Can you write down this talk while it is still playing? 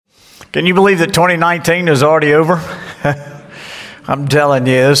Can you believe that 2019 is already over? I'm telling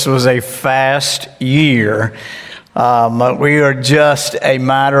you, this was a fast year. We are just a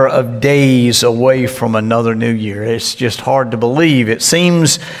matter of days away from another new year. It's just hard to believe. It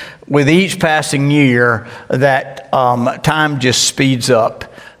seems with each passing year that time just speeds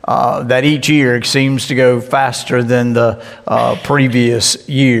up. That each year seems to go faster than the previous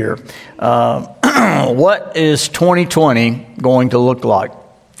year. What is 2020 going to look like?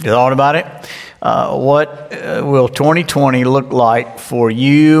 You thought about it? What will 2020 look like for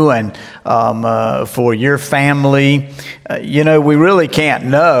you and for your family? We really can't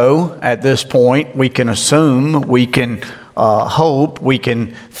know at this point. We can assume, we can hope, we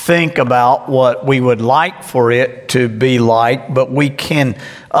can think about what we would like for it to be like, but we cannot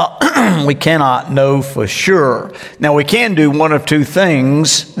know for sure. Now, we can do one of two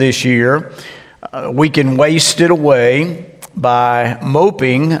things this year. We can waste it away by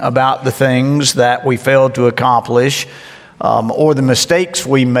moping about the things that we failed to accomplish or the mistakes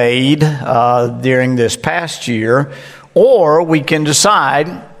we made during this past year, or we can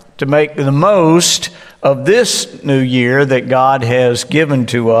decide to make the most of this new year that God has given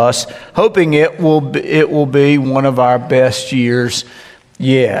to us, hoping it will be one of our best years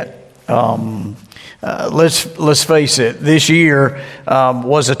yet. Let's face it, this year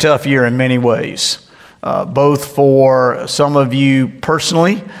was a tough year in many ways. Both for some of you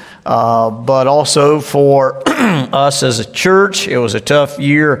personally, but also for us as a church. It was a tough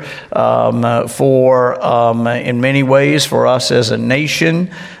year in many ways for us as a nation.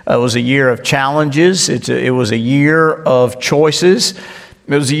 It was a year of challenges. It was a year of choices.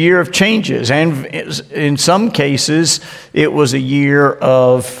 It was a year of changes. And in some cases, it was a year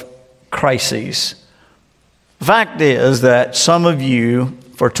of crises. The fact is that some of you,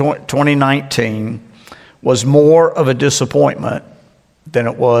 for 2019, was more of a disappointment than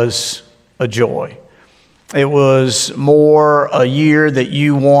it was a joy. It was more a year that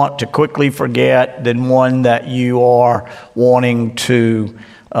you want to quickly forget than one that you are wanting to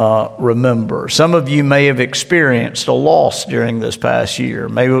remember. Some of you may have experienced a loss during this past year.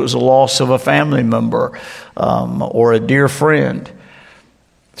 Maybe it was a loss of a family member or a dear friend.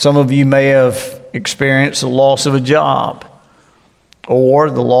 Some of you may have experienced the loss of a job or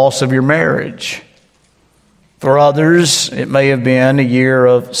the loss of your marriage. For others, it may have been a year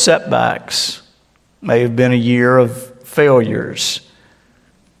of setbacks, may have been a year of failures.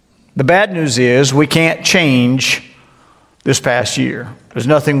 The bad news is we can't change this past year. There's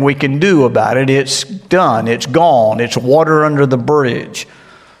nothing we can do about it. It's done. It's gone. It's water under the bridge.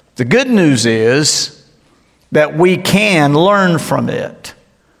 The good news is that we can learn from it.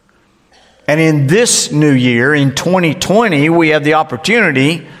 And in this new year, in 2020, we have the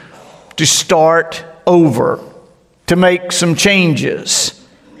opportunity to start over, to make some changes,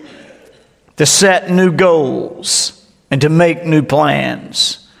 to set new goals, and to make new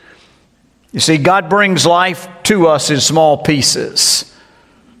plans. You see, God brings life to us in small pieces.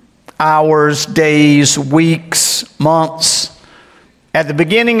 Hours, days, weeks, months. At the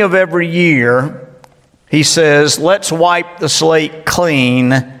beginning of every year, He says, let's wipe the slate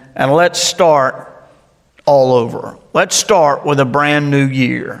clean and let's start all over. Let's start with a brand new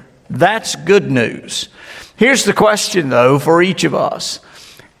year. That's good news. Here's the question, though, for each of us.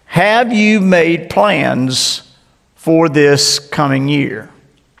 Have you made plans for this coming year?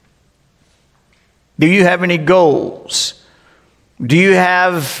 Do you have any goals? Do you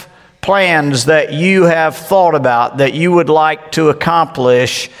have plans that you have thought about that you would like to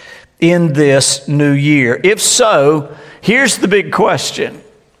accomplish in this new year? If so, here's the big question.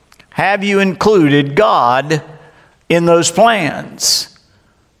 Have you included God in those plans?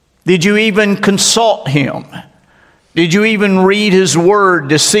 Did you even consult Him? Did you even read His Word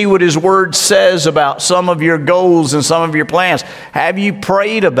to see what His Word says about some of your goals and some of your plans? Have you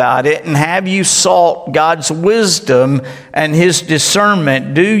prayed about it, and have you sought God's wisdom and His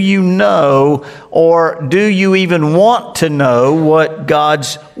discernment? Do you know, or do you even want to know what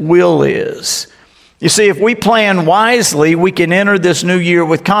God's will is? You see, if we plan wisely, we can enter this new year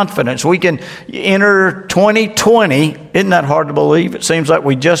with confidence. We can enter 2020. Isn't that hard to believe? It seems like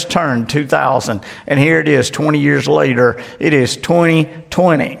we just turned 2000, and here it is 20 years later. It is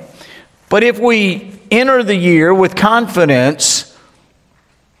 2020. But if we enter the year with confidence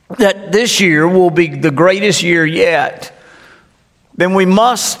that this year will be the greatest year yet, then we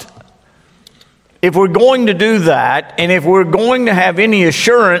must, if we're going to do that, and if we're going to have any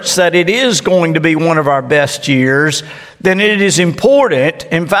assurance that it is going to be one of our best years, then it is important.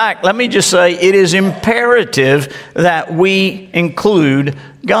 In fact, let me just say, it is imperative that we include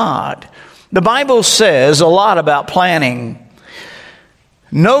God. The Bible says a lot about planning.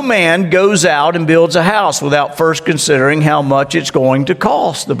 No man goes out and builds a house without first considering how much it's going to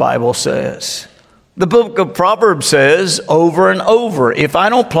cost, the Bible says. The book of Proverbs says over and over, if I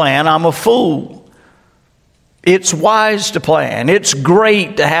don't plan, I'm a fool. It's wise to plan. It's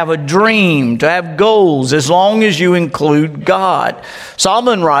great to have a dream, to have goals, as long as you include God.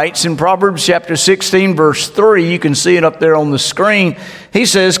 Solomon writes in Proverbs chapter 16, verse 3, you can see it up there on the screen. He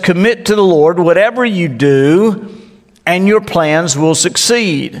says, commit to the Lord whatever you do, and your plans will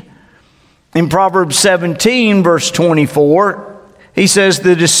succeed. In Proverbs 17, verse 24, he says,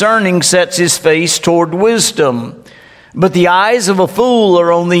 the discerning sets his face toward wisdom, but the eyes of a fool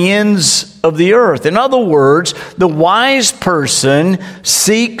are on the ends of the earth. In other words, the wise person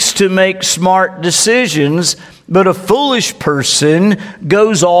seeks to make smart decisions, but a foolish person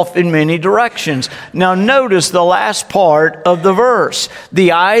goes off in many directions. Now notice the last part of the verse.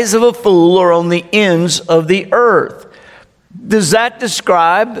 The eyes of a fool are on the ends of the earth. Does that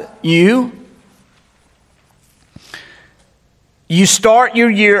describe you? You start your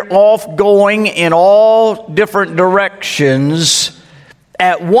year off going in all different directions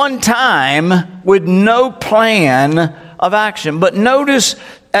at one time with no plan of action. But notice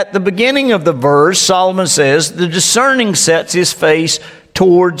at the beginning of the verse, Solomon says, the discerning sets his face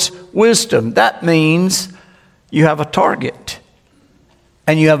towards wisdom. That means you have a target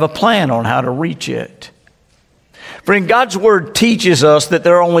and you have a plan on how to reach it. Friend, God's Word teaches us that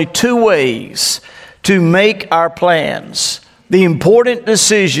there are only two ways to make our plans, the important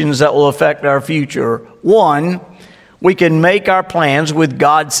decisions that will affect our future. One, we can make our plans with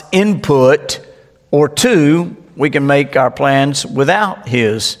God's input, or two, we can make our plans without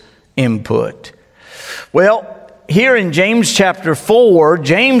His input. Well, here in James chapter 4,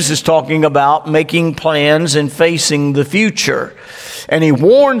 James is talking about making plans and facing the future. And he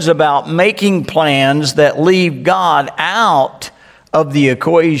warns about making plans that leave God out of the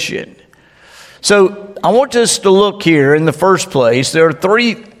equation. So I want us to look here in the first place. There are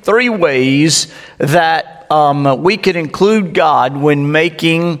three ways that we can include God when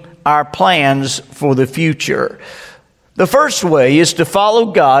making our plans for the future. The first way is to follow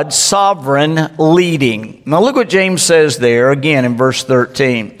God's sovereign leading. Now look what James says there again in verse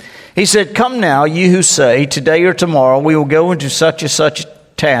 13. He said, come now, you who say, today or tomorrow we will go into such and such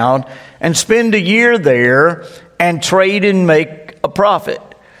town and spend a year there and trade and make a profit.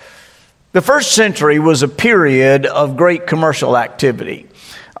 The first century was a period of great commercial activity.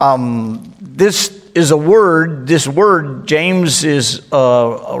 This word James is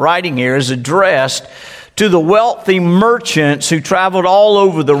writing here is addressed to the wealthy merchants who traveled all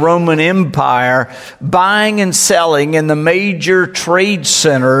over the Roman Empire, buying and selling in the major trade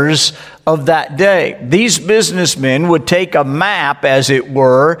centers of that day. These businessmen would take a map, as it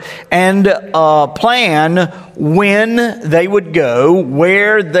were, and plan when they would go,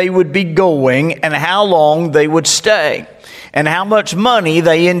 where they would be going, and how long they would stay, and how much money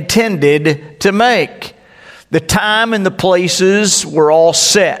they intended to make. The time and the places were all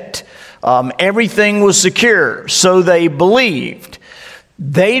set. Everything was secure, so they believed.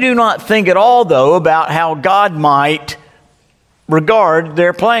 They do not think at all, though, about how God might regard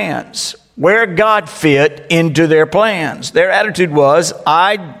their plans, where God fit into their plans. Their attitude was,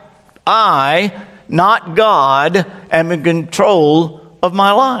 I, not God, am in control of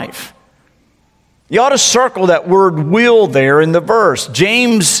my life. You ought to circle that word will there in the verse.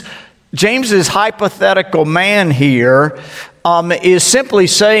 James's hypothetical man here is simply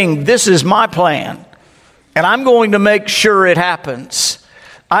saying, this is my plan, and I'm going to make sure it happens.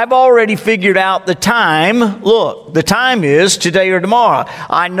 I've already figured out the time. Look, the time is today or tomorrow.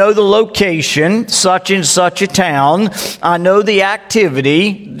 I know the location, such and such a town. I know the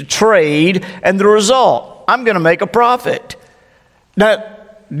activity, the trade, and the result. I'm going to make a profit. Now,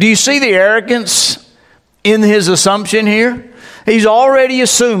 do you see the arrogance in his assumption here? He's already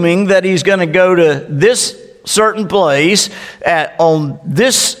assuming that he's going to go to this certain place on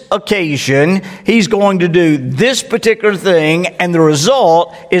this occasion. He's going to do this particular thing, and the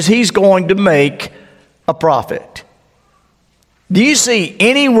result is he's going to make a profit. Do you see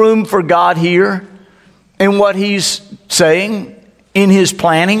any room for God here in what he's saying in his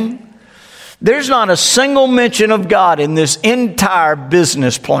planning? There's not a single mention of God in this entire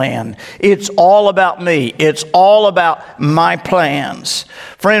business plan. It's all about me. It's all about my plans.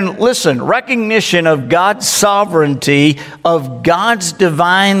 Friend, listen, recognition of God's sovereignty, of God's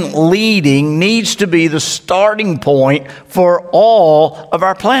divine leading needs to be the starting point for all of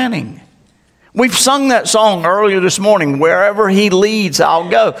our planning. We've sung that song earlier this morning, wherever he leads, I'll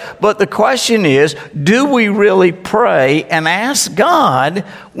go. But the question is, do we really pray and ask God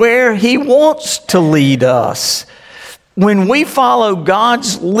where he wants to lead us? When we follow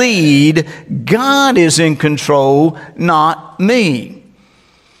God's lead, God is in control, not me.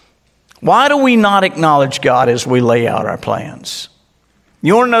 Why do we not acknowledge God as we lay out our plans?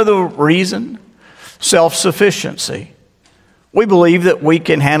 You want to know the reason? Self-sufficiency. We believe that we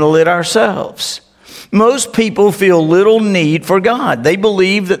can handle it ourselves. Most people feel little need for God. They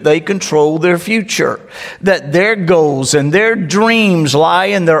believe that they control their future, that their goals and their dreams lie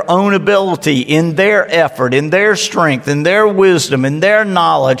in their own ability, in their effort, in their strength, in their wisdom, in their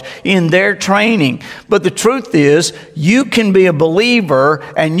knowledge, in their training. But the truth is, you can be a believer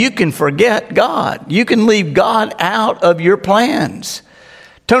and you can forget God. You can leave God out of your plans.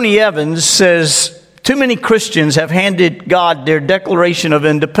 Tony Evans says, too many Christians have handed God their Declaration of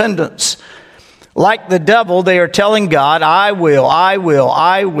Independence. Like the devil, they are telling God, I will, I will,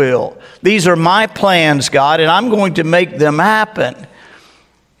 I will. These are my plans, God, and I'm going to make them happen.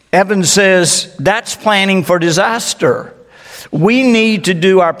 Evans says that's planning for disaster. We need to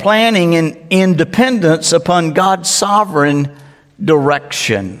do our planning in independence upon God's sovereign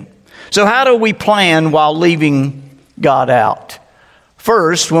direction. So how do we plan while leaving God out?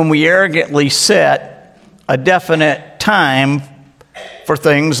 First, when we arrogantly set a definite time for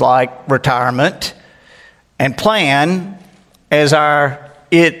things like retirement and plan that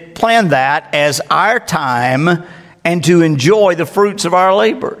as our time and to enjoy the fruits of our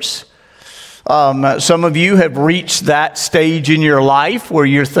labors. Some of you have reached that stage in your life where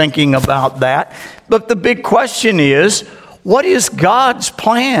you're thinking about that. But the big question is, what is God's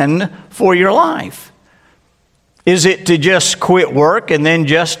plan for your life? Is it to just quit work and then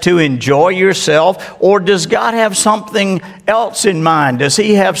just to enjoy yourself? Or does God have something else in mind? Does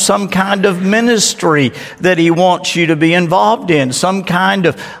He have some kind of ministry that He wants you to be involved in? Some kind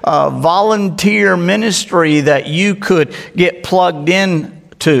of volunteer ministry that you could get plugged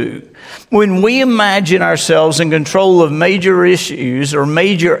into? When we imagine ourselves in control of major issues or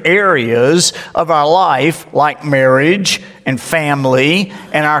major areas of our life, like marriage and family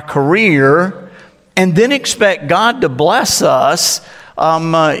and our career, and then expect God to bless us,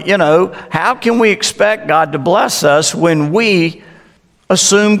 how can we expect God to bless us when we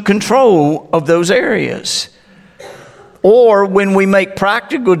assume control of those areas? Or when we make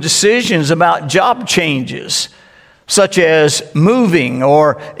practical decisions about job changes, such as moving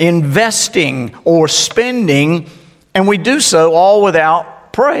or investing or spending, and we do so all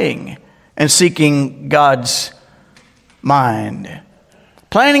without praying and seeking God's mind.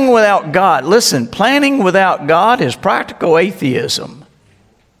 Planning without God, listen, planning without God is practical atheism.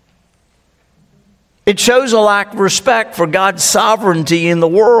 It shows a lack of respect for God's sovereignty in the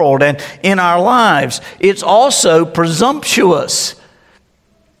world and in our lives. It's also presumptuous.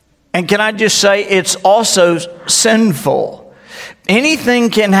 And can I just say, it's also sinful. Anything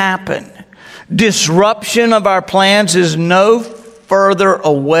can happen. Disruption of our plans is no further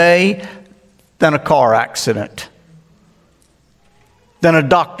away than a car accident, than a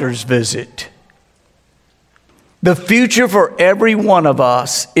doctor's visit. The future for every one of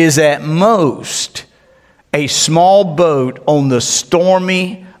us is at most a small boat on the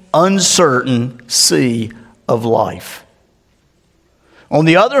stormy, uncertain sea of life. On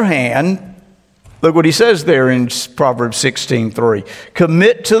the other hand, look what he says there in Proverbs 16:3.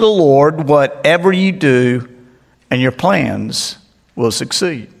 Commit to the Lord whatever you do, and your plans will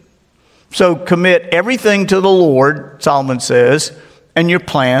succeed. So commit everything to the Lord, Solomon says, and your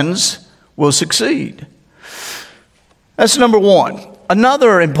plans will succeed. That's number one.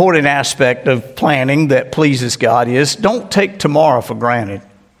 Another important aspect of planning that pleases God is don't take tomorrow for granted.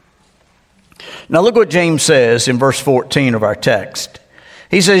 Now look what James says in verse 14 of our text.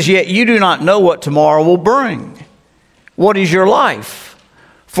 He says, yet you do not know what tomorrow will bring. What is your life?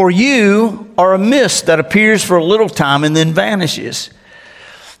 For you are a mist that appears for a little time and then vanishes.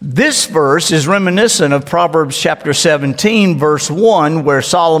 This verse is reminiscent of Proverbs chapter 17, verse 1, where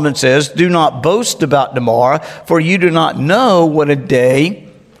Solomon says, do not boast about tomorrow, for you do not know what a day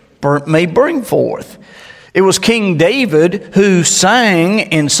may bring forth. It was King David who sang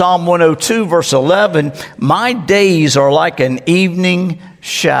in Psalm 102, verse 11, my days are like an evening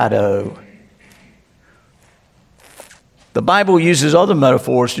shadow. The Bible uses other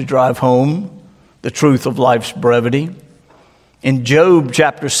metaphors to drive home the truth of life's brevity. In Job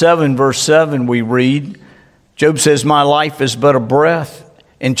chapter 7, verse 7, we read, Job says, my life is but a breath.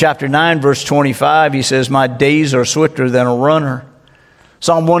 In chapter 9, verse 25, he says, my days are swifter than a runner.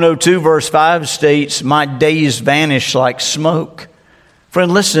 Psalm 102, verse 5 states, my days vanish like smoke.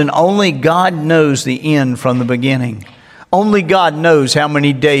 Friend, listen, only God knows the end from the beginning. Only God knows how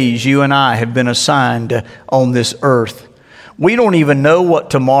many days you and I have been assigned on this earth. We don't even know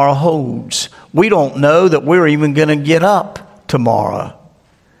what tomorrow holds. We don't know that we're even going to get up tomorrow.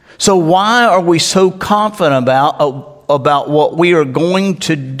 So why are we so confident about what we are going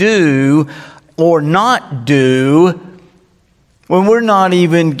to do or not do when we're not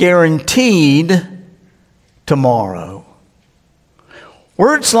even guaranteed tomorrow?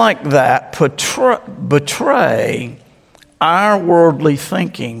 Words like that betray our worldly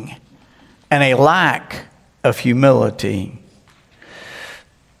thinking and a lack of humility.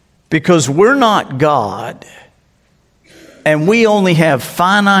 Because we're not God, and we only have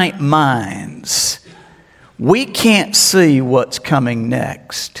finite minds, we can't see what's coming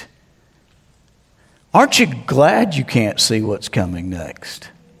next. Aren't you glad you can't see what's coming next?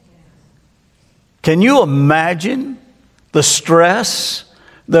 Can you imagine the stress,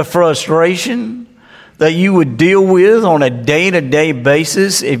 the frustration that you would deal with on a day-to-day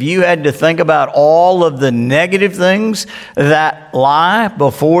basis if you had to think about all of the negative things that lie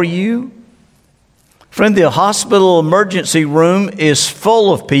before you? Friend, the hospital emergency room is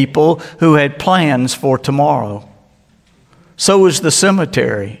full of people who had plans for tomorrow. So is the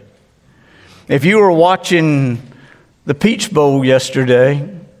cemetery. If you were watching the Peach Bowl yesterday,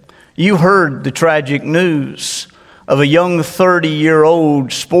 you heard the tragic news of a young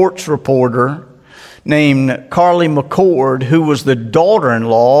 30-year-old sports reporter named Carly McCord, who was the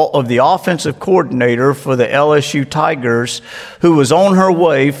daughter-in-law of the offensive coordinator for the LSU Tigers, who was on her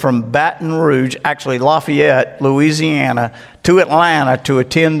way from Baton Rouge, actually Lafayette, Louisiana, to Atlanta to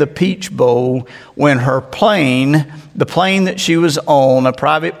attend the Peach Bowl when her plane, the plane that she was on, a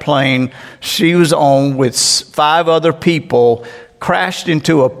private plane she was on with 5 other people, crashed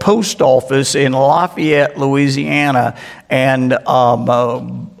into a post office in Lafayette, Louisiana, and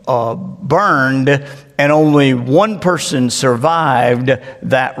burned, and only one person survived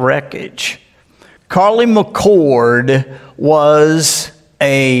that wreckage. Carly McCord was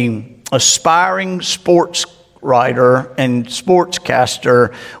an aspiring sports writer and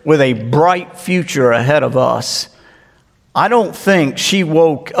sportscaster with a bright future ahead of us. I don't think she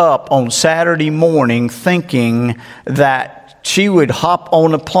woke up on Saturday morning thinking that she would hop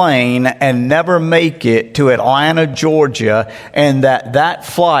on a plane and never make it to Atlanta, Georgia, and that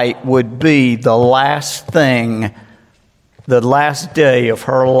flight would be the last thing, the last day of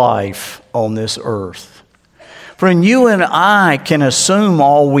her life on this earth. Friend, you and I can assume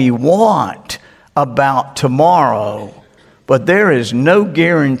all we want about tomorrow, but there is no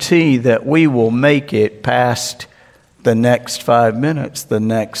guarantee that we will make it past the next 5 minutes, the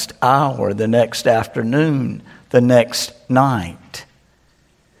next hour, the next afternoon, the next night.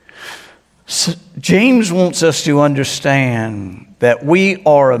 So James wants us to understand that we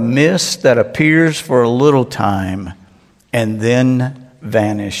are a mist that appears for a little time and then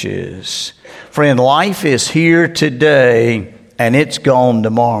vanishes. Friend, life is here today and it's gone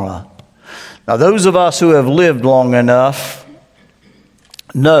tomorrow. Now, those of us who have lived long enough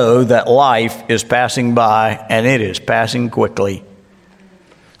know that life is passing by and it is passing quickly.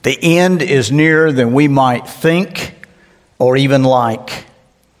 The end is nearer than we might think or even like.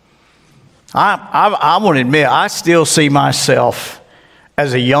 I want to admit, I still see myself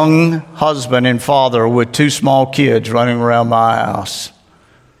as a young husband and father with 2 small kids running around my house.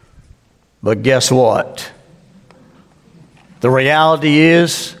 But guess what? The reality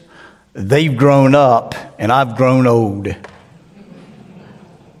is, they've grown up and I've grown old.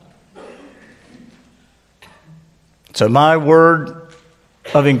 So my word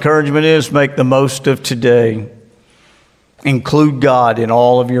of encouragement is make the most of today. Include God in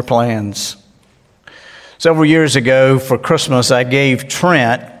all of your plans. Several years ago for Christmas, I gave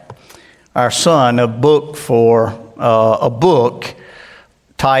Trent, our son, a book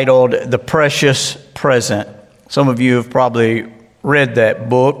titled The Precious Present. Some of you have probably read that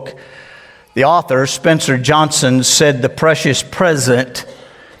book. The author, Spencer Johnson, said the precious present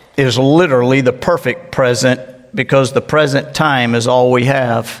is literally the perfect present because the present time is all we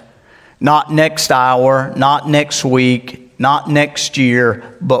have. Not next hour, not next week, not next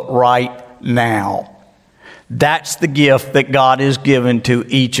year, but right now. That's the gift that God has given to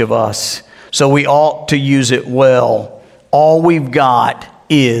each of us. So we ought to use it well. All we've got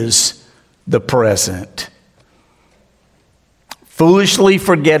is the present. Foolishly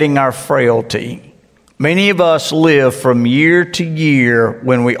forgetting our frailty, many of us live from year to year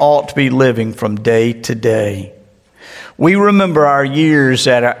when we ought to be living from day to day. We remember our years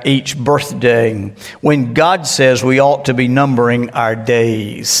at each birthday when God says we ought to be numbering our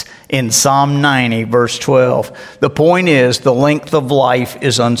days. In Psalm 90, verse 12, the point is the length of life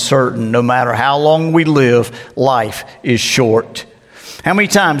is uncertain. No matter how long we live, life is short. How many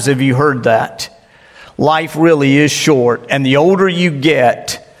times have you heard that? Life really is short, and the older you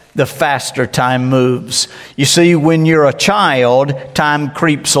get, the faster time moves. You see, when you're a child, time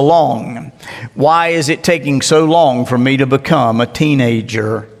creeps along. Why is it taking so long for me to become a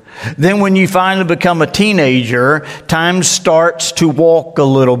teenager? Then when you finally become a teenager, time starts to walk a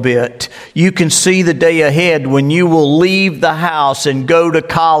little bit. You can see the day ahead when you will leave the house and go to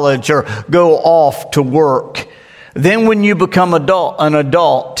college or go off to work. Then when you become an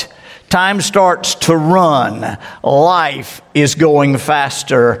adult, time starts to run. Life is going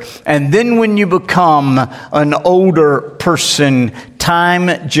faster. And then when you become an older person,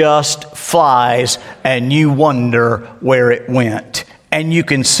 time just flies and you wonder where it went. And you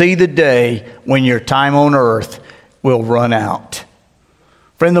can see the day when your time on earth will run out.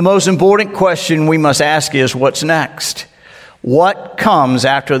 Friend, the most important question we must ask is, what's next? What comes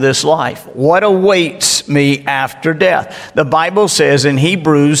after this life? What awaits me after death? The Bible says in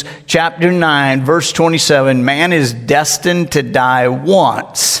Hebrews chapter 9, verse 27, man is destined to die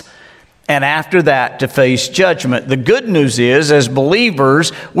once, and after that to face judgment. The good news is, as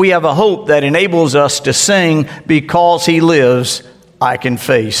believers, we have a hope that enables us to sing, because he lives, I can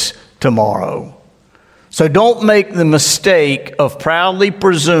face tomorrow. So don't make the mistake of proudly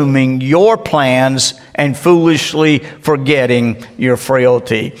presuming your plans and foolishly forgetting your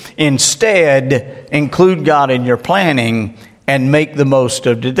frailty. Instead, include God in your planning and make the most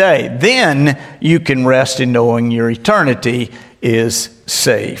of today. Then you can rest in knowing your eternity is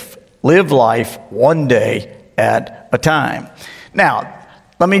safe. Live life one day at a time. Now,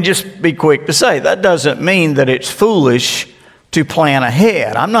 let me just be quick to say, that doesn't mean that it's foolish to plan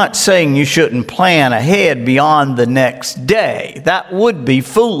ahead. I'm not saying you shouldn't plan ahead beyond the next day. That would be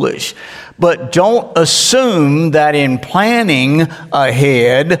foolish. But don't assume that in planning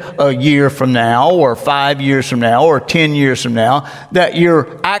ahead a year from now or 5 years from now or 10 years from now that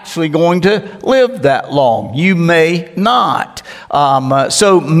you're actually going to live that long. You may not.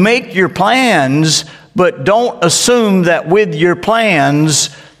 So make your plans, but don't assume that with your plans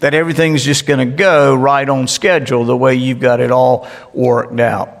that everything's just going to go right on schedule the way you've got it all worked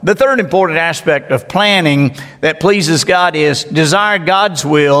out. The third important aspect of planning that pleases God is desire God's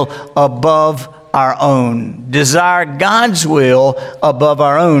will above our own. Desire God's will above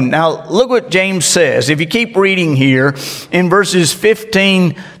our own. Now, look what James says. If you keep reading here in verses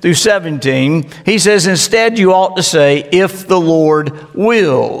 15 through 17, he says, instead you ought to say, if the Lord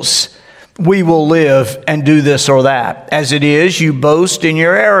wills, we will live and do this or that. As it is, you boast in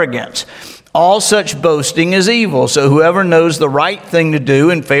your arrogance. All such boasting is evil. So whoever knows the right thing to do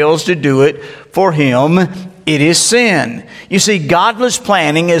and fails to do it, for him it is sin. You see, godless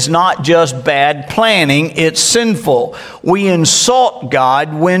planning is not just bad planning, it's sinful. We insult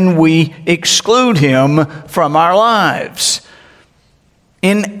God when we exclude him from our lives.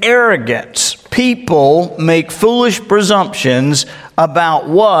 In arrogance, people make foolish presumptions about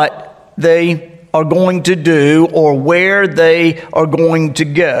what they are going to do or where they are going to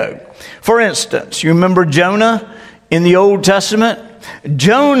go. For instance, you remember Jonah in the Old Testament?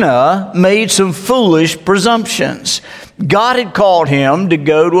 Jonah made some foolish presumptions. God had called him to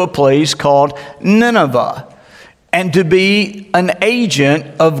go to a place called Nineveh and to be an agent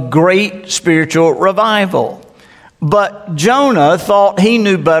of great spiritual revival. But Jonah thought he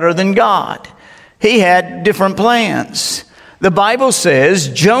knew better than God. He had different plans. The Bible says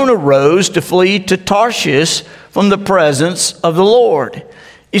Jonah rose to flee to Tarshish from the presence of the Lord.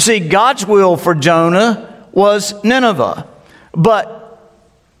 You see, God's will for Jonah was Nineveh, but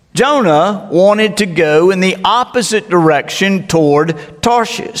Jonah wanted to go in the opposite direction toward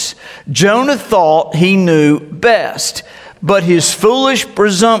Tarshish. Jonah thought he knew best, but his foolish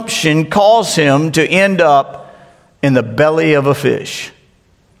presumption caused him to end up in the belly of a fish.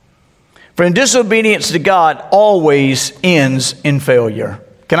 Friend, disobedience to God always ends in failure.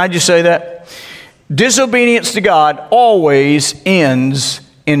 Can I just say that? Disobedience to God always ends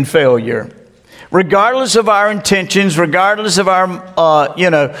in failure. Regardless of our intentions, regardless of our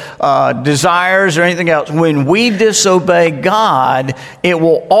desires or anything else, when we disobey God, it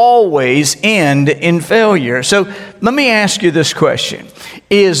will always end in failure. So let me ask you this question.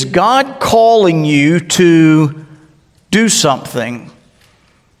 Is God calling you to do something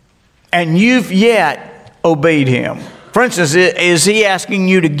and you've yet obeyed him? For instance, is he asking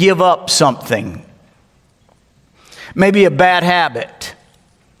you to give up something? Maybe a bad habit.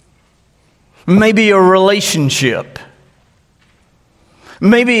 Maybe a relationship.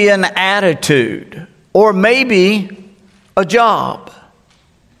 Maybe an attitude. Or maybe a job.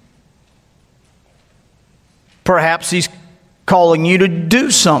 Perhaps he's calling you to do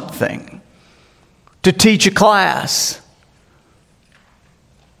something. To teach a class.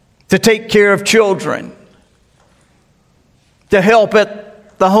 to take care of children, to help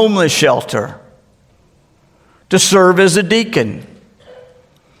at the homeless shelter, to serve as a deacon,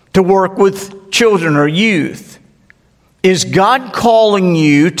 to work with children or youth? Is God calling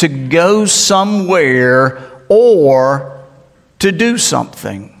you to go somewhere or to do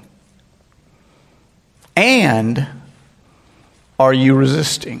something? And are you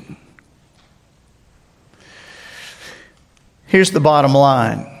resisting? Here's the bottom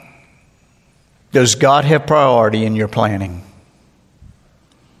line. Does God have priority in your planning?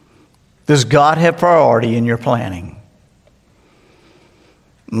 Does God have priority in your planning?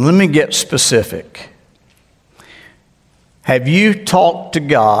 Let me get specific. Have you talked to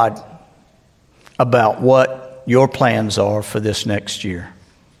God about what your plans are for this next year?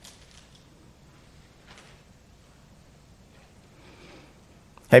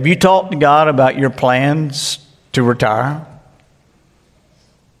 Have you talked to God about your plans to retire?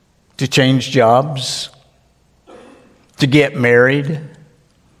 To change jobs? To get married?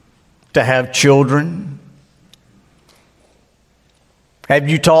 To have children? Have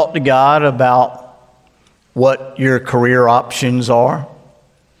you talked to God about what your career options are?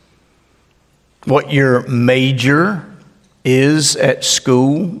 What your major is at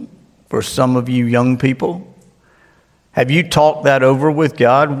school for some of you young people? Have you talked that over with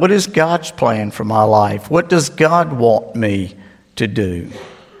God? What is God's plan for my life? What does God want me to do?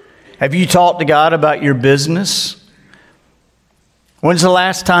 Have you talked to God about your business? When's the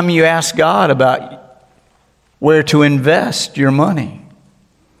last time you asked God about where to invest your money?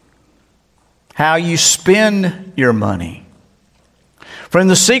 How you spend your money? Friend,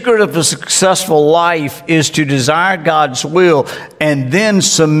 the secret of a successful life is to desire God's will and then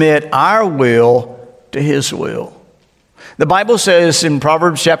submit our will to His will. The Bible says in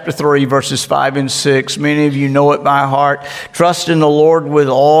Proverbs chapter 3, verses 5 and 6, many of you know it by heart, trust in the Lord with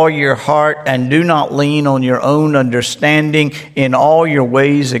all your heart and do not lean on your own understanding. In all your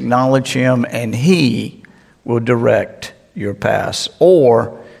ways acknowledge Him and He will direct your paths,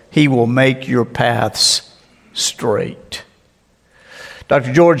 or He will make your paths straight.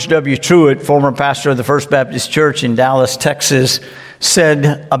 Dr. George W. Truett, former pastor of the First Baptist Church in Dallas, Texas,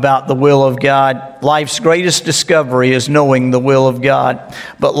 said about the will of God, life's greatest discovery is knowing the will of God,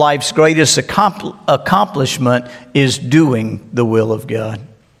 but life's greatest accomplishment is doing the will of God.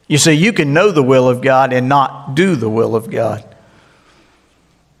 You see, you can know the will of God and not do the will of God.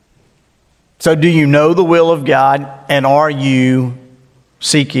 So do you know the will of God, and are you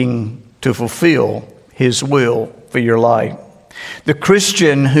seeking to fulfill His will for your life? The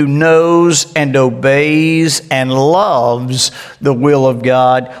Christian who knows and obeys and loves the will of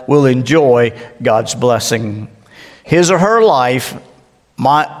God will enjoy God's blessing. His or her life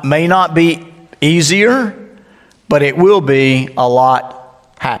may not be easier, but it will be a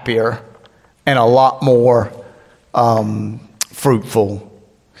lot happier and a lot more fruitful.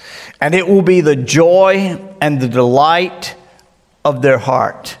 And it will be the joy and the delight of their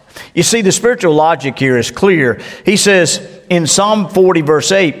heart. You see, the spiritual logic here is clear. He says in Psalm 40,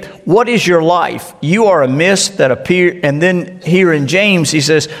 verse 8, what is your life? You are a mist that appears. And then here in James, he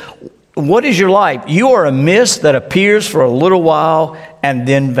says, what is your life? You are a mist that appears for a little while and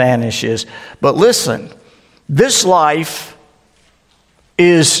then vanishes. But listen, this life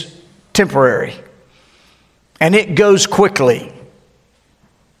is temporary and it goes quickly.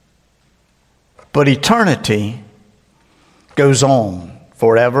 But eternity goes on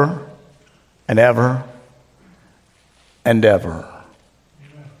forever and ever and ever.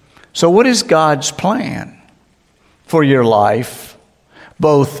 So what is God's plan for your life,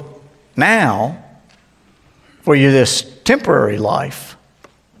 both now, for you this temporary life?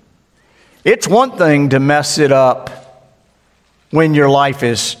 It's one thing to mess it up when your life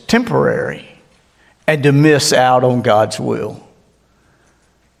is temporary and to miss out on God's will.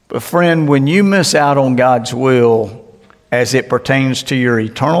 But friend, when you miss out on God's will as it pertains to your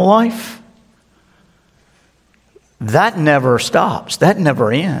eternal life, that never stops. That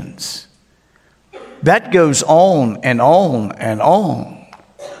never ends. That goes on and on and on.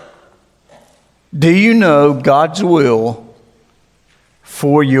 Do you know God's will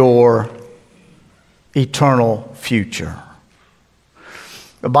for your eternal future?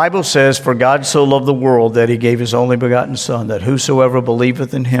 The Bible says, for God so loved the world that He gave His only begotten Son, that whosoever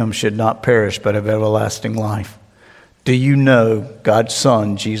believeth in Him should not perish but have everlasting life. Do you know God's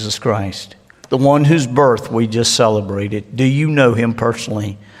Son, Jesus Christ, the one whose birth we just celebrated? Do you know Him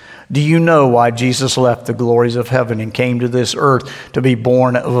personally? Do you know why Jesus left the glories of heaven and came to this earth to be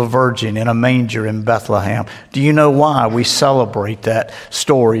born of a virgin in a manger in Bethlehem? Do you know why we celebrate that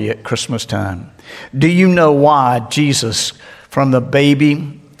story at Christmas time? Do you know why Jesus, from the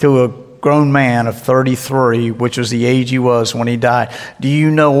baby to a grown man of 33, which was the age he was when he died. Do you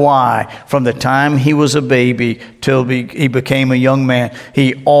know why? From the time he was a baby till he became a young man,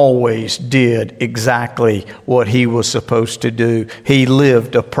 he always did exactly what he was supposed to do. He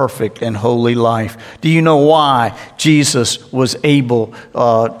lived a perfect and holy life. Do you know why Jesus was able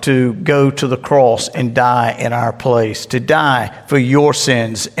to go to the cross and die in our place, to die for your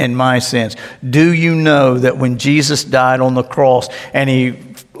sins and my sins? Do you know that when Jesus died on the cross and he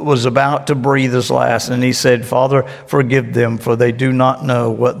was about to breathe his last, and he said, Father, forgive them, for they do not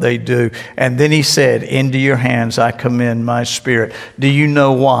know what they do. And then he said, into your hands I commend my spirit. Do you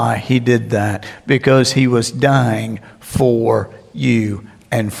know why he did that? Because he was dying for you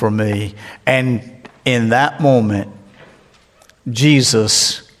and for me. And in that moment,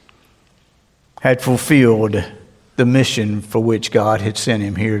 Jesus had fulfilled the mission for which God had sent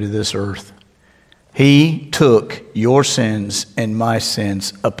him here to this earth. He took your sins and my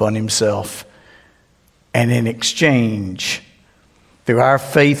sins upon himself. And in exchange, through our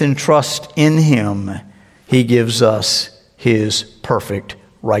faith and trust in him, he gives us his perfect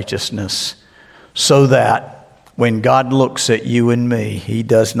righteousness. So that when God looks at you and me, he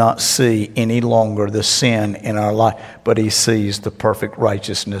does not see any longer the sin in our life, but he sees the perfect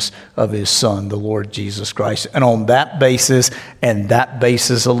righteousness of his Son, the Lord Jesus Christ. And on that basis, and that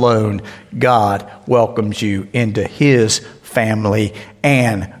basis alone, God welcomes you into his family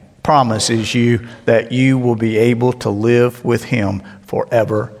and promises you that you will be able to live with him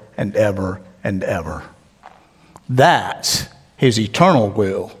forever and ever and ever. That's his eternal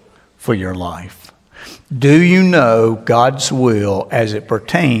will for your life. Do you know God's will as it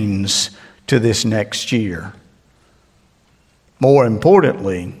pertains to this next year? More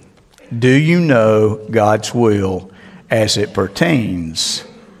importantly, do you know God's will as it pertains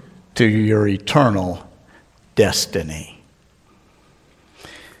to your eternal destiny?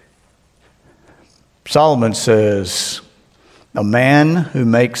 Solomon says, a man who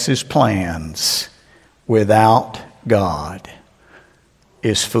makes his plans without God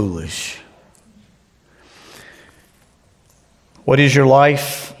is foolish. What is your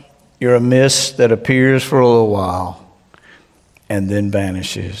life? You're a mist that appears for a little while and then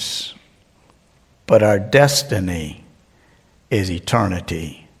vanishes. But our destiny is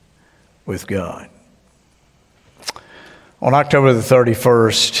eternity with God. On October the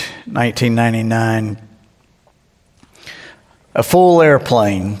 31st, 1999, a full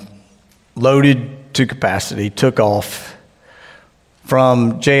airplane loaded to capacity took off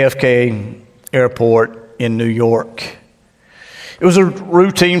from JFK Airport in New York. It was a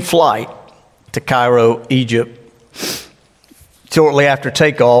routine flight to Cairo, Egypt. Shortly after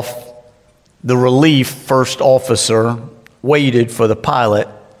takeoff, the relief first officer waited for the pilot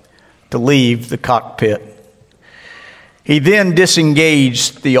to leave the cockpit. He then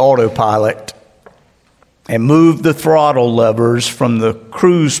disengaged the autopilot and moved the throttle levers from the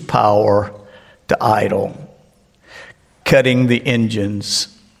cruise power to idle, cutting the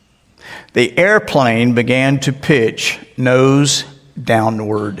engines. The airplane began to pitch nose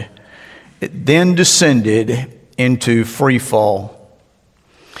downward. It then descended into free fall.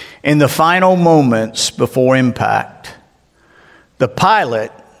 In the final moments before impact, the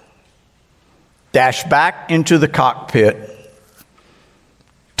pilot dashed back into the cockpit,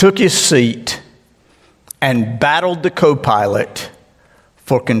 took his seat, and battled the co-pilot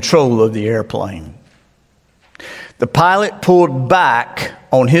for control of the airplane. The pilot pulled back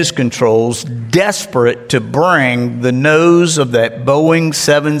on his controls, desperate to bring the nose of that Boeing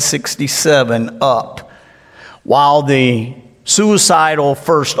 767 up, while the suicidal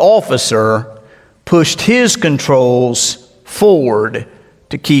first officer pushed his controls forward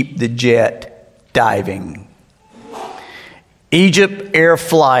to keep the jet diving. Egypt Air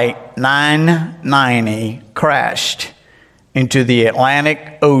Flight 990 crashed into the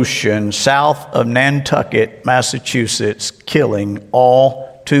Atlantic Ocean south of Nantucket, Massachusetts, killing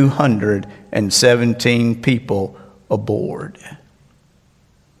all 217 people aboard.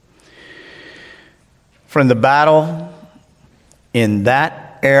 From the battle in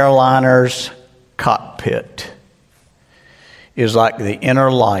that airliner's cockpit is like the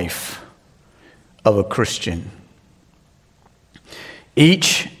inner life of a Christian.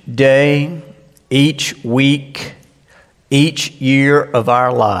 Each day, each week, each year of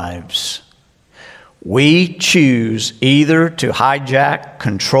our lives, we choose either to hijack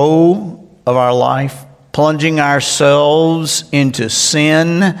control of our life, plunging ourselves into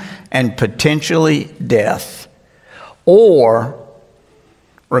sin and potentially death, or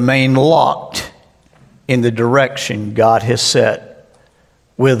remain locked in the direction God has set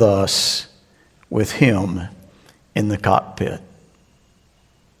with us, with Him in the cockpit.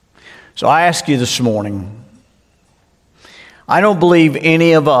 So I ask you this morning, I don't believe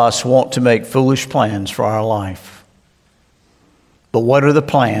any of us want to make foolish plans for our life. But what are the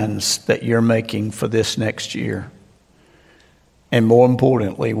plans that you're making for this next year? And more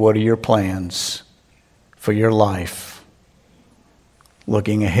importantly, what are your plans for your life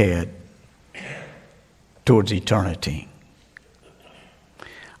looking ahead towards eternity?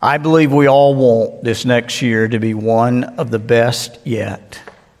 I believe we all want this next year to be one of the best yet.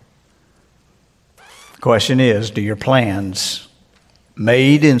 The question is, do your plans,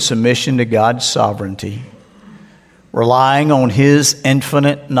 made in submission to God's sovereignty, relying on His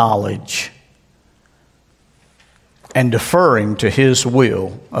infinite knowledge, and deferring to His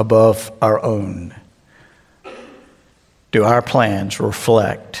will above our own, do our plans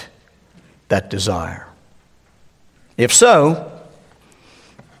reflect that desire? If so,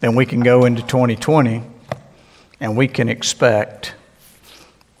 then we can go into 2020 and we can expect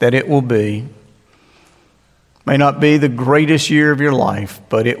that it will be, may not be the greatest year of your life,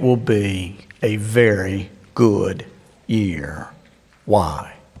 but it will be a very good year.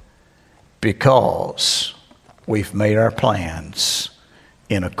 Why? Because we've made our plans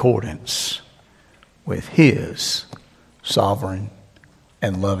in accordance with His sovereign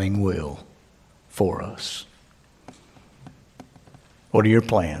and loving will for us. What are your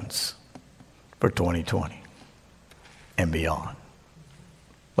plans for 2020 and beyond?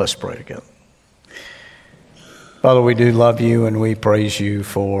 Let's pray together. Father, we do love you and we praise you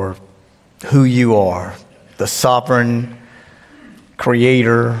for who you are, the sovereign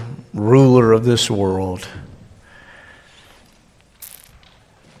creator, ruler of this world.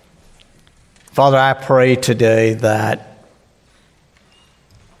 Father, I pray today that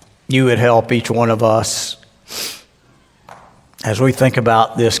you would help each one of us as we think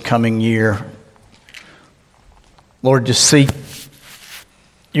about this coming year, Lord, to seek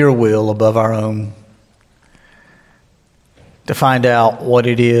your will above our own, to find out what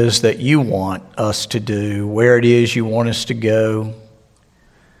it is that you want us to do, where it is you want us to go,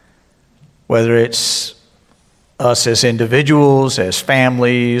 whether it's us as individuals, as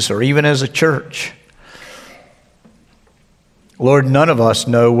families, or even as a church. Lord, none of us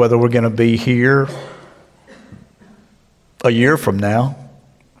know whether we're going to be here a year from now.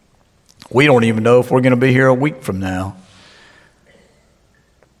 We don't even know if we're going to be here a week from now.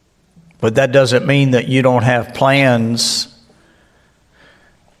 But that doesn't mean that you don't have plans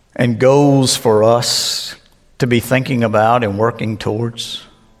and goals for us to be thinking about and working towards.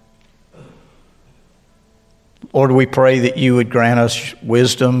 Lord, we pray that you would grant us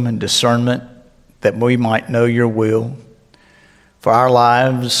wisdom and discernment that we might know your will for our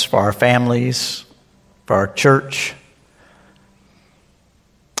lives, for our families, for our church.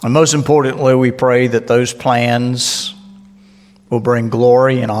 And most importantly, we pray that those plans will bring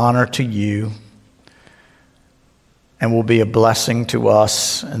glory and honor to you and will be a blessing to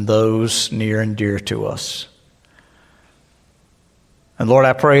us and those near and dear to us. And Lord,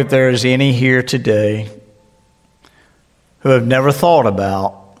 I pray if there is any here today who have never thought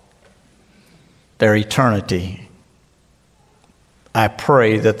about their eternity, I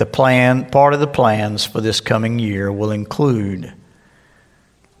pray that part of the plans for this coming year will include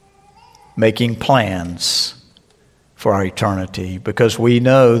making plans for our eternity, because we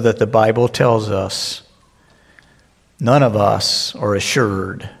know that the Bible tells us none of us are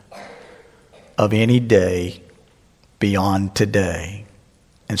assured of any day beyond today.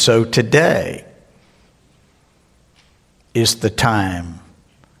 And so today is the time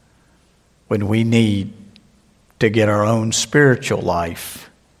when we need to get our own spiritual life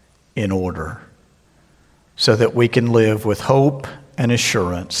in order so that we can live with hope and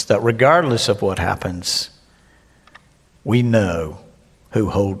assurance that regardless of what happens, we know who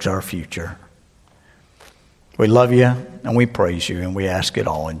holds our future. We love you and we praise you and we ask it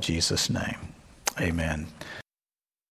all in Jesus' name. Amen.